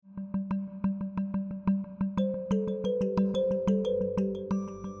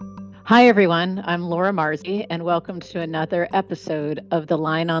Hi, everyone. I'm Laura Marzi, and welcome to another episode of the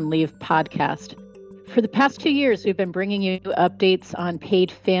Line on Leave podcast. For the past 2 years, we've been bringing you updates on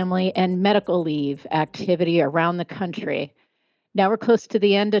paid family and medical leave activity around the country. Now we're close to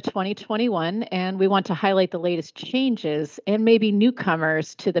the end of 2021, and we want to highlight the latest changes and maybe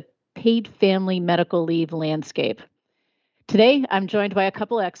newcomers to the paid family medical leave landscape. Today, I'm joined by a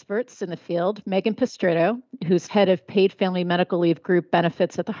couple experts in the field, Megan Pistritto, who's head of Paid Family Medical Leave Group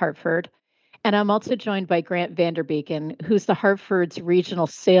Benefits at the Hartford, and I'm also joined by Grant Vanderbeeken, who's the Hartford's Regional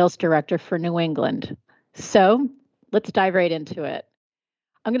Sales Director for New England. So let's dive right into it.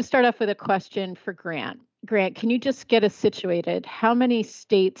 I'm going to start off with a question for Grant. Grant, can you just get us situated? How many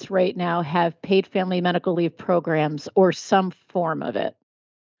states right now have paid family medical leave programs or some form of it?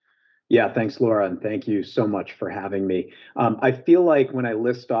 Yeah, thanks, Laura, and thank you so much for having me. I feel like when I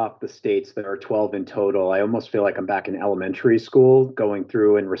list off the states, there are 12 in total, I almost feel like I'm back in elementary school going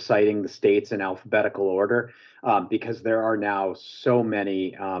through and reciting the states in alphabetical order because there are now so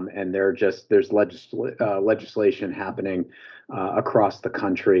many and there's legislation happening across the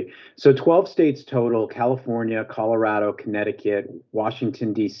country. So 12 states total: California, Colorado, Connecticut,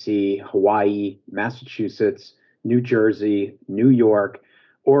 Washington, D.C., Hawaii, Massachusetts, New Jersey, New York,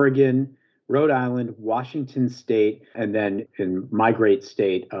 Oregon, Rhode Island, Washington State, and then in my great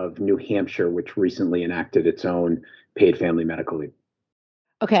state of New Hampshire, which recently enacted its own paid family medical leave.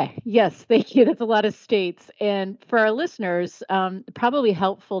 Okay, yes, thank you. That's a lot of states. And for our listeners, probably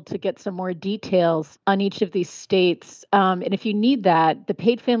helpful to get some more details on each of these states. And if you need that, the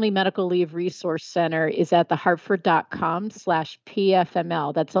Paid Family Medical Leave Resource Center is at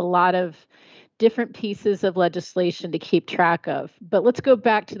thehartford.com/PFML. That's a lot of different pieces of legislation to keep track of. But let's go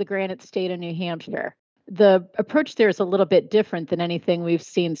back to the Granite State of New Hampshire. The approach there is a little bit different than anything we've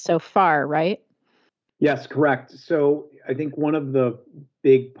seen so far, right? Yes, correct. So I think one of the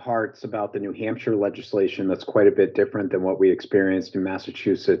big parts about the New Hampshire legislation that's quite a bit different than what we experienced in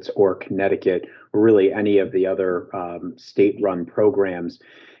Massachusetts or Connecticut, or really any of the other state-run programs,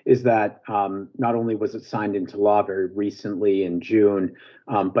 is that not only was it signed into law very recently in June,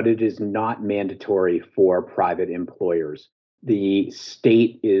 but it is not mandatory for private employers. The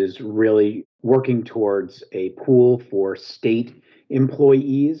state is really working towards a pool for state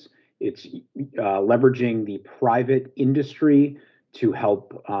employees. It's leveraging the private industry to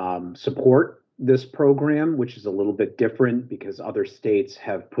help support this program, which is a little bit different because other states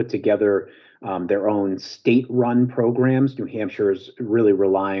have put together their own state-run programs. New Hampshire is really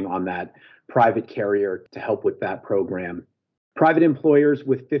relying on that private carrier to help with that program. Private employers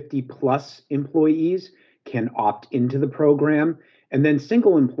with 50 plus employees can opt into the program. And then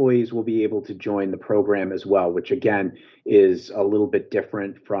single employees will be able to join the program as well, which again is a little bit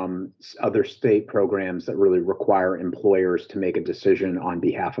different from other state programs that really require employers to make a decision on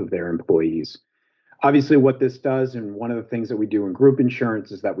behalf of their employees. Obviously, what this does, and one of the things that we do in group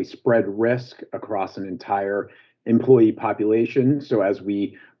insurance, is that we spread risk across an entire employee population. So as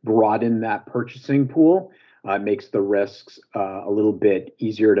we broaden that purchasing pool, it makes the risks a little bit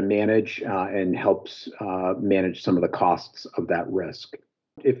easier to manage and helps manage some of the costs of that risk.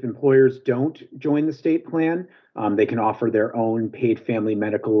 If employers don't join the state plan, they can offer their own paid family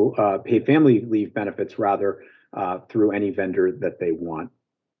leave benefits through any vendor that they want.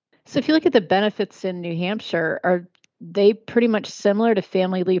 So if you look at the benefits in New Hampshire, are they pretty much similar to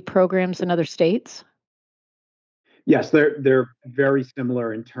family leave programs in other states? Yes, they're very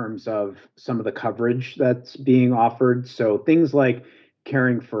similar in terms of some of the coverage that's being offered. So things like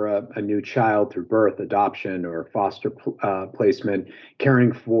caring for a new child through birth, adoption, or foster placement,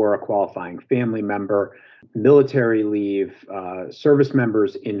 caring for a qualifying family member, military leave, service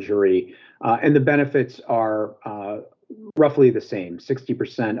members' injury, and the benefits are roughly the same: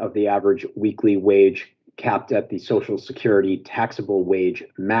 60% of the average weekly wage, capped at the Social Security taxable wage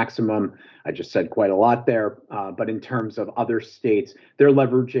maximum. I just said quite a lot there, but in terms of other states, they're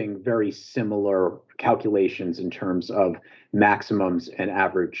leveraging very similar calculations in terms of maximums and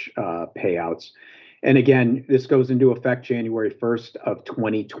average payouts. And again, this goes into effect January 1st of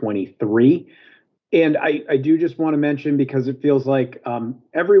 2023. And I do just want to mention, because it feels like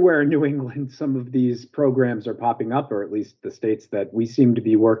everywhere in New England, some of these programs are popping up, or at least the states that we seem to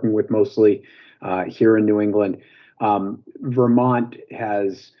be working with mostly here in New England. Vermont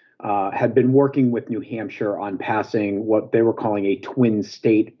had been working with New Hampshire on passing what they were calling a twin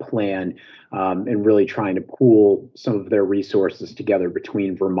state plan, and really trying to pool some of their resources together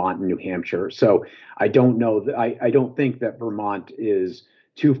between Vermont and New Hampshire. So I don't know I don't think that Vermont is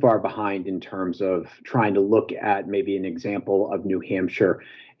too far behind in terms of trying to look at maybe an example of New Hampshire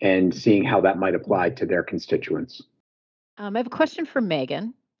and seeing how that might apply to their constituents. I have a question for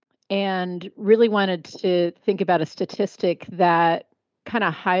Megan. and really wanted to think about a statistic that kind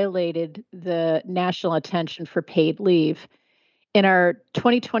of highlighted the national attention for paid leave. In our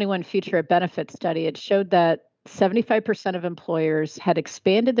 2021 Future of Benefits study, it showed that 75% of employers had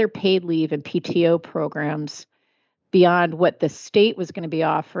expanded their paid leave and PTO programs beyond what the state was going to be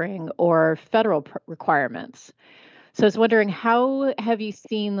offering or federal requirements. So I was wondering, how have you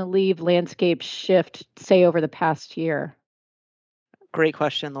seen the leave landscape shift, say, over the past year? Great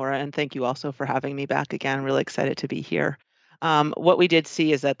question, Laura, and thank you also for having me back again. Really excited to be here. What we did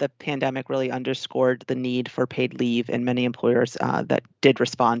see is that the pandemic really underscored the need for paid leave, and many employers that did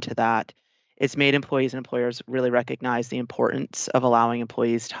respond to that. It's made employees and employers really recognize the importance of allowing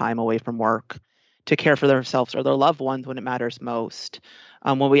employees time away from work to care for themselves or their loved ones when it matters most.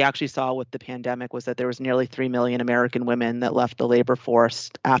 What we actually saw with the pandemic was that there was nearly 3 million American women that left the labor force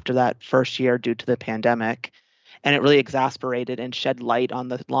after that first year due to the pandemic. And it really exasperated and shed light on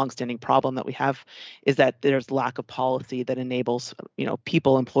the longstanding problem that we have is that there's lack of policy that enables,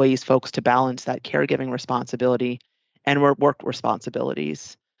 people, employees, folks to balance that caregiving responsibility and work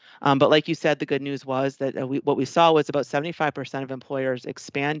responsibilities. But like you said, the good news was that what we saw was about 75% of employers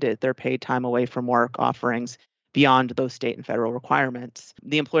expanded their paid time away from work offerings beyond those state and federal requirements.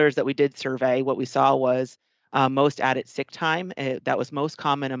 The employers that we did survey, what we saw was most added sick time. That was most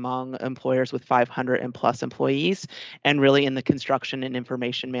common among employers with 500 and plus employees, and really in the construction and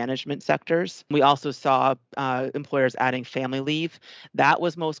information management sectors. We also saw employers adding family leave. That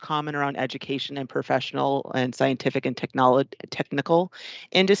was most common around education and professional and scientific and technical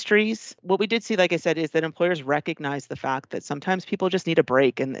industries. What we did see, like I said, is that employers recognize the fact that sometimes people just need a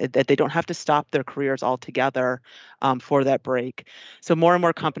break and that they don't have to stop their careers altogether for that break. So more and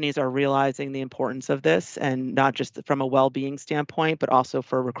more companies are realizing the importance of this, and not just from a well-being standpoint, but also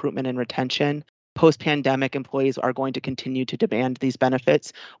for recruitment and retention. Post-pandemic, employees are going to continue to demand these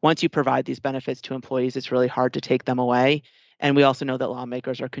benefits. Once you provide these benefits to employees, it's really hard to take them away. And we also know that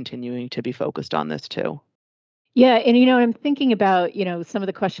lawmakers are continuing to be focused on this too. Yeah, and I'm thinking about, some of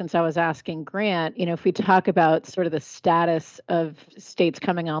the questions I was asking Grant, if we talk about sort of the status of states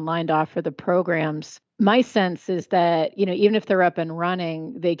coming online to offer the programs, my sense is that, even if they're up and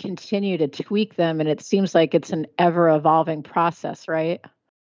running, they continue to tweak them, and it seems like it's an ever evolving process, right?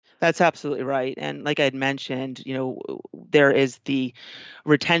 That's absolutely right. And like I had mentioned, there is the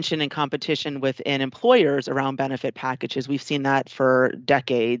retention and competition within employers around benefit packages. We've seen that for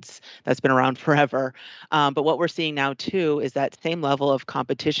decades. That's been around forever. But what we're seeing now, too, is that same level of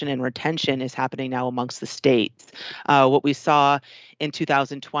competition and retention is happening now amongst the states. What we saw in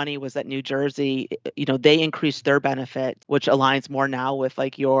 2020 was that New Jersey, they increased their benefit, which aligns more now with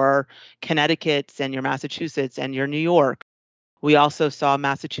like your Connecticut's and your Massachusetts and your New York. We also saw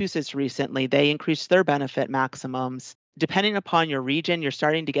Massachusetts recently. They increased their benefit maximums. Depending upon your region, you're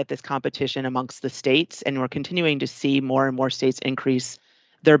starting to get this competition amongst the states, and we're continuing to see more and more states increase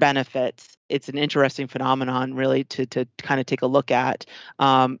their benefits. It's an interesting phenomenon, really, to kind of take a look at.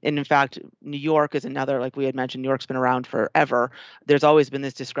 And in fact, New York is another, like we had mentioned, New York's been around forever. There's always been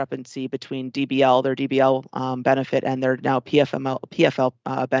this discrepancy between their DBL benefit, and their now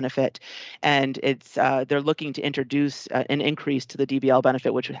PFL benefit. And it's they're looking to introduce an increase to the DBL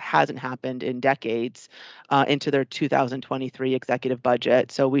benefit, which hasn't happened in decades, into their 2023 executive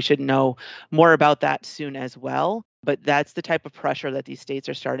budget. So we should know more about that soon as well. But that's the type of pressure that these states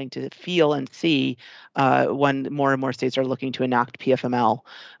are starting to feel and see when more and more states are looking to enact PFML.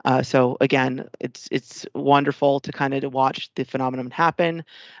 So again, it's wonderful to kind of watch the phenomenon happen.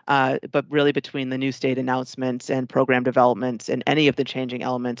 But really, between the new state announcements and program developments and any of the changing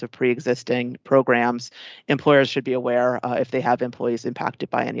elements of pre-existing programs, employers should be aware if they have employees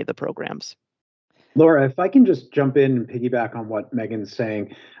impacted by any of the programs. Laura, if I can just jump in and piggyback on what Megan's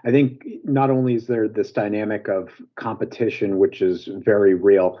saying, I think not only is there this dynamic of competition, which is very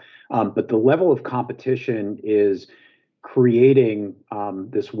real, but the level of competition is creating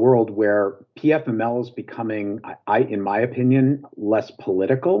this world where PFML is becoming, in my opinion, less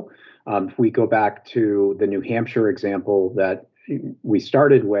political. If we go back to the New Hampshire example that we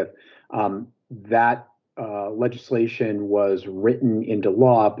started with, that legislation was written into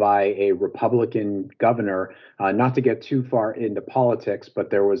law by a Republican governor. Not to get too far into politics, but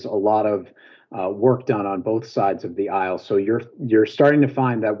there was a lot of work done on both sides of the aisle. So you're starting to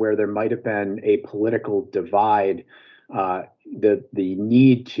find that where there might have been a political divide, the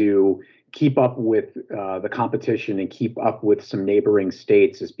need to keep up with the competition and keep up with some neighboring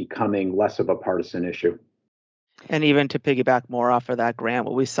states is becoming less of a partisan issue. And even to piggyback more off of that, Grant,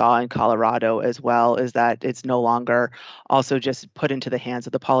 what we saw in Colorado as well is that it's no longer also just put into the hands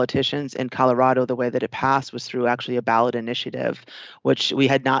of the politicians. In Colorado, the way that it passed was through actually a ballot initiative, which we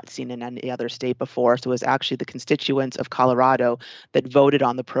had not seen in any other state before. So it was actually the constituents of Colorado that voted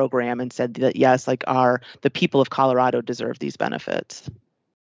on the program and said that, yes, the people of Colorado deserve these benefits.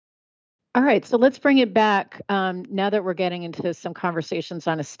 All right, so let's bring it back. Now that we're getting into some conversations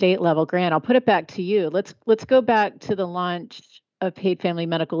on a state level, Grant, I'll put it back to you. Let's go back to the launch of paid family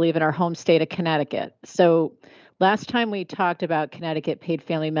medical leave in our home state of Connecticut. So last time we talked about Connecticut paid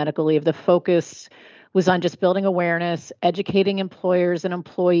family medical leave, the focus was on just building awareness, educating employers and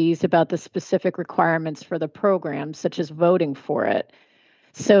employees about the specific requirements for the program, such as voting for it.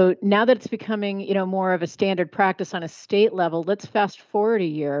 So now that it's becoming, more of a standard practice on a state level, let's fast forward a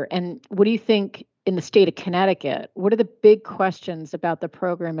year. And what do you think in the state of Connecticut? What are the big questions about the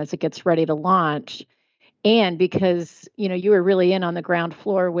program as it gets ready to launch? And because, you were really in on the ground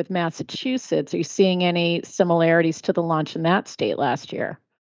floor with Massachusetts, are you seeing any similarities to the launch in that state last year?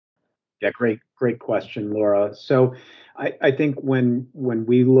 Yeah, great question, Laura. So I think when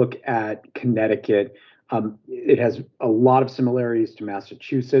we look at Connecticut, it has a lot of similarities to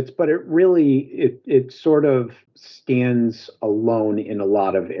Massachusetts, but it sort of stands alone in a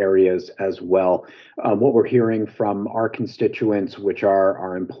lot of areas as well. What we're hearing from our constituents, which are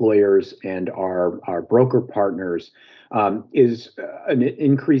our employers and our broker partners, is an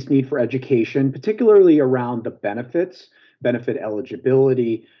increased need for education, particularly around the benefit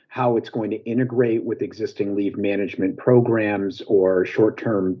eligibility, how it's going to integrate with existing leave management programs or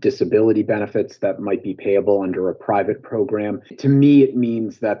short-term disability benefits that might be payable under a private program. To me, it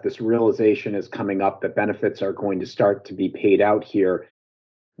means that this realization is coming up that benefits are going to start to be paid out here.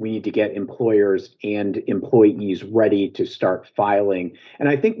 We need to get employers and employees ready to start filing. And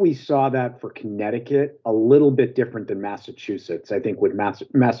I think we saw that for Connecticut a little bit different than Massachusetts. I think with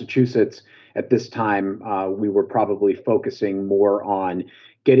Massachusetts at this time, we were probably focusing more on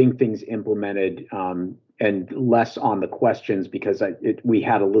getting things implemented and less on the questions because we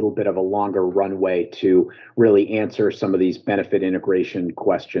had a little bit of a longer runway to really answer some of these benefit integration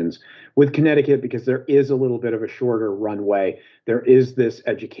questions. With Connecticut, because there is a little bit of a shorter runway, there is this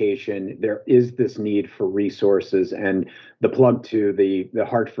education, there is this need for resources, and the plug to the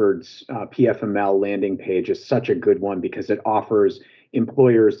Hartford's PFML landing page is such a good one because it offers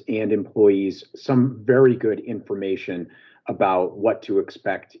employers and employees some very good information about what to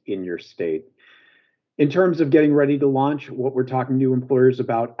expect in your state. In terms of getting ready to launch, what we're talking to employers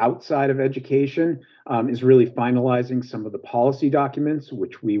about outside of education is really finalizing some of the policy documents,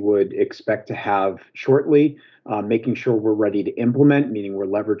 which we would expect to have shortly, making sure we're ready to implement, meaning we're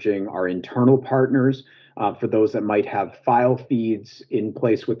leveraging our internal partners. For those that might have file feeds in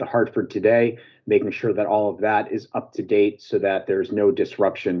place with the Hartford today, making sure that all of that is up to date so that there's no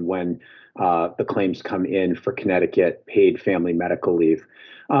disruption when the claims come in for Connecticut paid family medical leave.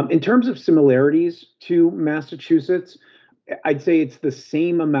 In terms of similarities to Massachusetts, I'd say it's the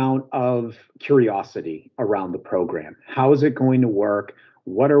same amount of curiosity around the program. How is it going to work?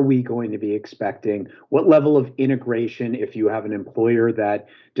 What are we going to be expecting? What level of integration, if you have an employer that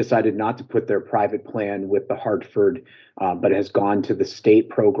decided not to put their private plan with the Hartford, but has gone to the state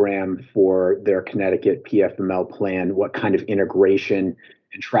program for their Connecticut PFML plan, what kind of integration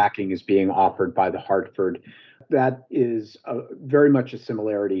and tracking is being offered by the Hartford? That is very much a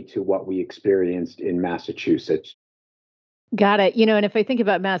similarity to what we experienced in Massachusetts. Got it. And if I think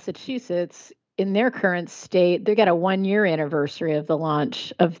about Massachusetts, in their current state, they got a 1-year anniversary of the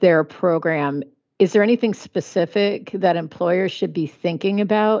launch of their program. Is there anything specific that employers should be thinking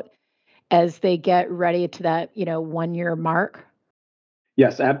about as they get ready to that, 1-year mark?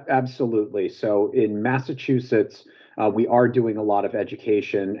 Yes, absolutely. So in Massachusetts, we are doing a lot of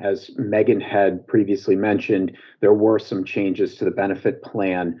education. As Megan had previously mentioned, there were some changes to the benefit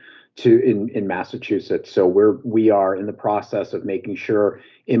plan in Massachusetts. So we are in the process of making sure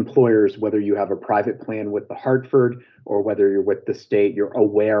employers, whether you have a private plan with the Hartford or whether you're with the state, you're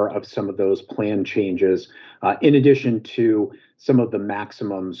aware of some of those plan changes, in addition to some of the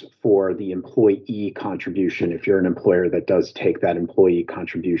maximums for the employee contribution if you're an employer that does take that employee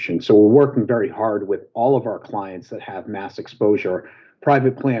contribution. So we're working very hard with all of our clients that have mass exposure,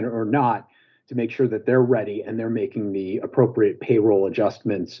 private plan or not, to make sure that they're ready and they're making the appropriate payroll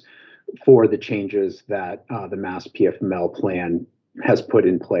adjustments for the changes that the Mass PFML plan has put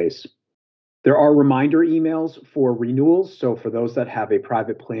in place. There are reminder emails for renewals. So for those that have a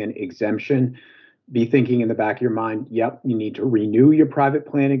private plan exemption, be thinking in the back of your mind, yep, you need to renew your private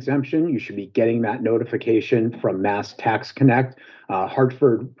plan exemption. You should be getting that notification from Mass Tax Connect.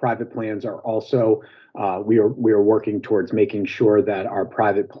 Hartford private plans are also, we are working towards making sure that our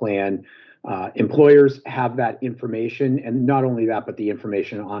private plan employers have that information, and not only that, but the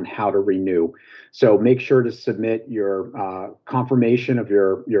information on how to renew. So make sure to submit your confirmation of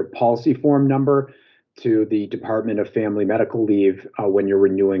your policy form number to the Department of Family Medical Leave when you're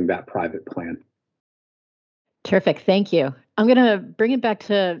renewing that private plan. Terrific. Thank you. I'm going to bring it back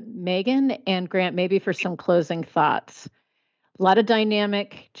to Megan and Grant, maybe for some closing thoughts. A lot of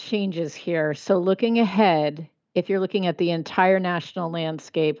dynamic changes here. So looking ahead, if you're looking at the entire national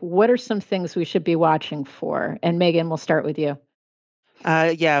landscape, what are some things we should be watching for? And Megan, we'll start with you.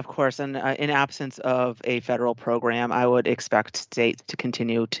 Yeah, of course. And in absence of a federal program, I would expect states to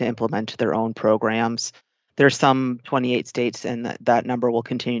continue to implement their own programs. There's some 28 states, and that number will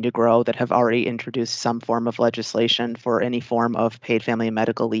continue to grow, that have already introduced some form of legislation for any form of paid family and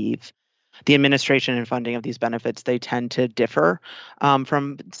medical leave. The administration and funding of these benefits, they tend to differ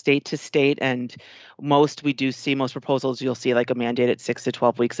from state to state. And most proposals, you'll see like a mandated 6 to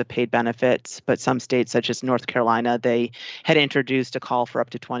 12 weeks of paid benefits. But some states, such as North Carolina, they had introduced a call for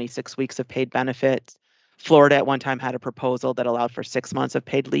up to 26 weeks of paid benefits. Florida at one time had a proposal that allowed for 6 months of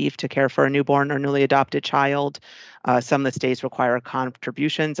paid leave to care for a newborn or newly adopted child. Some of the states require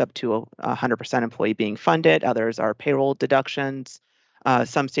contributions up to 100% employee being funded. Others are payroll deductions.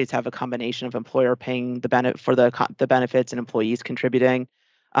 Some states have a combination of employer paying the benefits and employees contributing.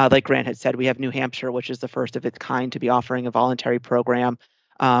 Like Grant had said, we have New Hampshire, which is the first of its kind to be offering a voluntary program.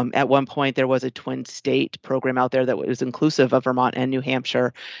 At one point, there was a twin state program out there that was inclusive of Vermont and New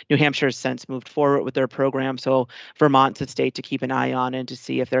Hampshire. New Hampshire has since moved forward with their program, so Vermont's a state to keep an eye on and to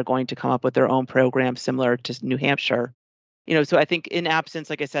see if they're going to come up with their own program similar to New Hampshire. So I think in absence,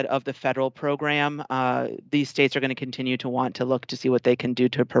 like I said, of the federal program, these states are going to continue to want to look to see what they can do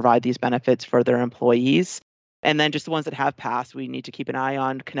to provide these benefits for their employees. And then just the ones that have passed, we need to keep an eye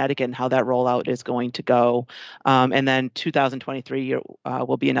on Connecticut and how that rollout is going to go. And then 2023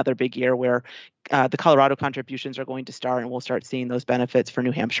 will be another big year where the Colorado contributions are going to start, and we'll start seeing those benefits for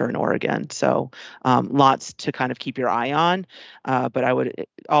New Hampshire and Oregon. So lots to kind of keep your eye on. But I would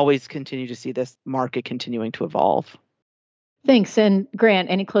always continue to see this market continuing to evolve. Thanks. And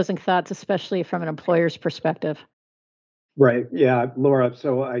Grant, any closing thoughts, especially from an employer's perspective? Right. Yeah, Laura.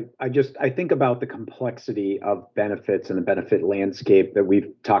 So I think about the complexity of benefits and the benefit landscape that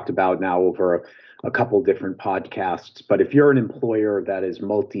we've talked about now over a couple different podcasts. But if you're an employer that is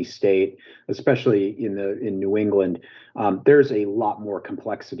multi-state, especially in New England, there's a lot more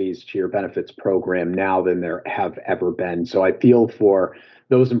complexities to your benefits program now than there have ever been. So I feel for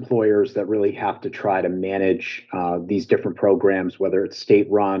those employers that really have to try to manage these different programs, whether it's state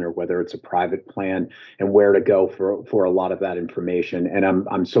run or whether it's a private plan, and where to go for a lot of that information. And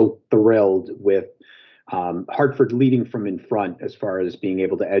I'm so thrilled with Hartford leading from in front as far as being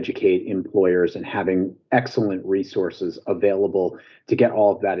able to educate employers and having excellent resources available to get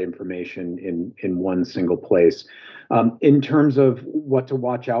all of that information in one single place. In terms of what to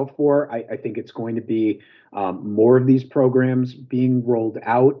watch out for, I think it's going to be more of these programs being rolled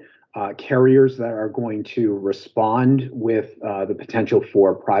out. Carriers that are going to respond with the potential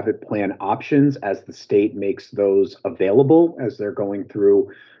for private plan options as the state makes those available as they're going through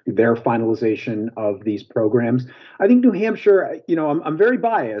their finalization of these programs. I think New Hampshire, I'm very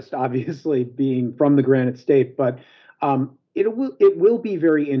biased, obviously, being from the Granite State, but it will be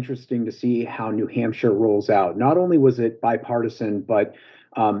very interesting to see how New Hampshire rolls out. Not only was it bipartisan, but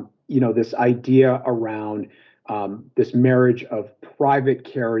this idea around this marriage of private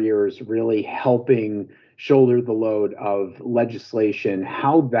carriers really helping shoulder the load of legislation,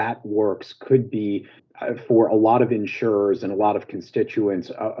 how that works could be for a lot of insurers and a lot of constituents,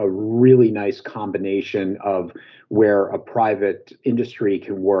 a really nice combination of where a private industry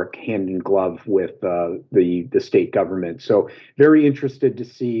can work hand in glove with the state government. So very interested to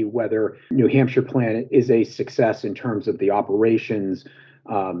see whether New Hampshire plan is a success in terms of the operations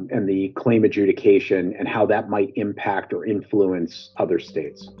and the claim adjudication, and how that might impact or influence other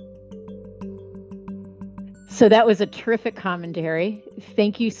states. So that was a terrific commentary.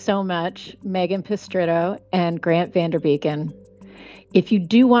 Thank you so much, Megan Pistritto and Grant Vanderbeeken. If you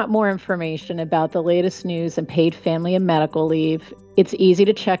do want more information about the latest news in paid family and medical leave, it's easy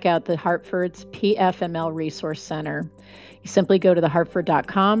to check out the Hartford's PFML Resource Center. You simply go to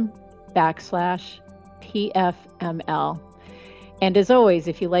thehartford.com/PFML. And as always,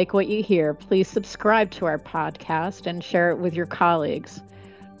 if you like what you hear, please subscribe to our podcast and share it with your colleagues.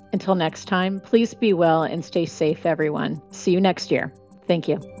 Until next time, please be well and stay safe, everyone. See you next year. Thank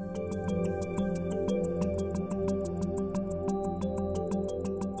you.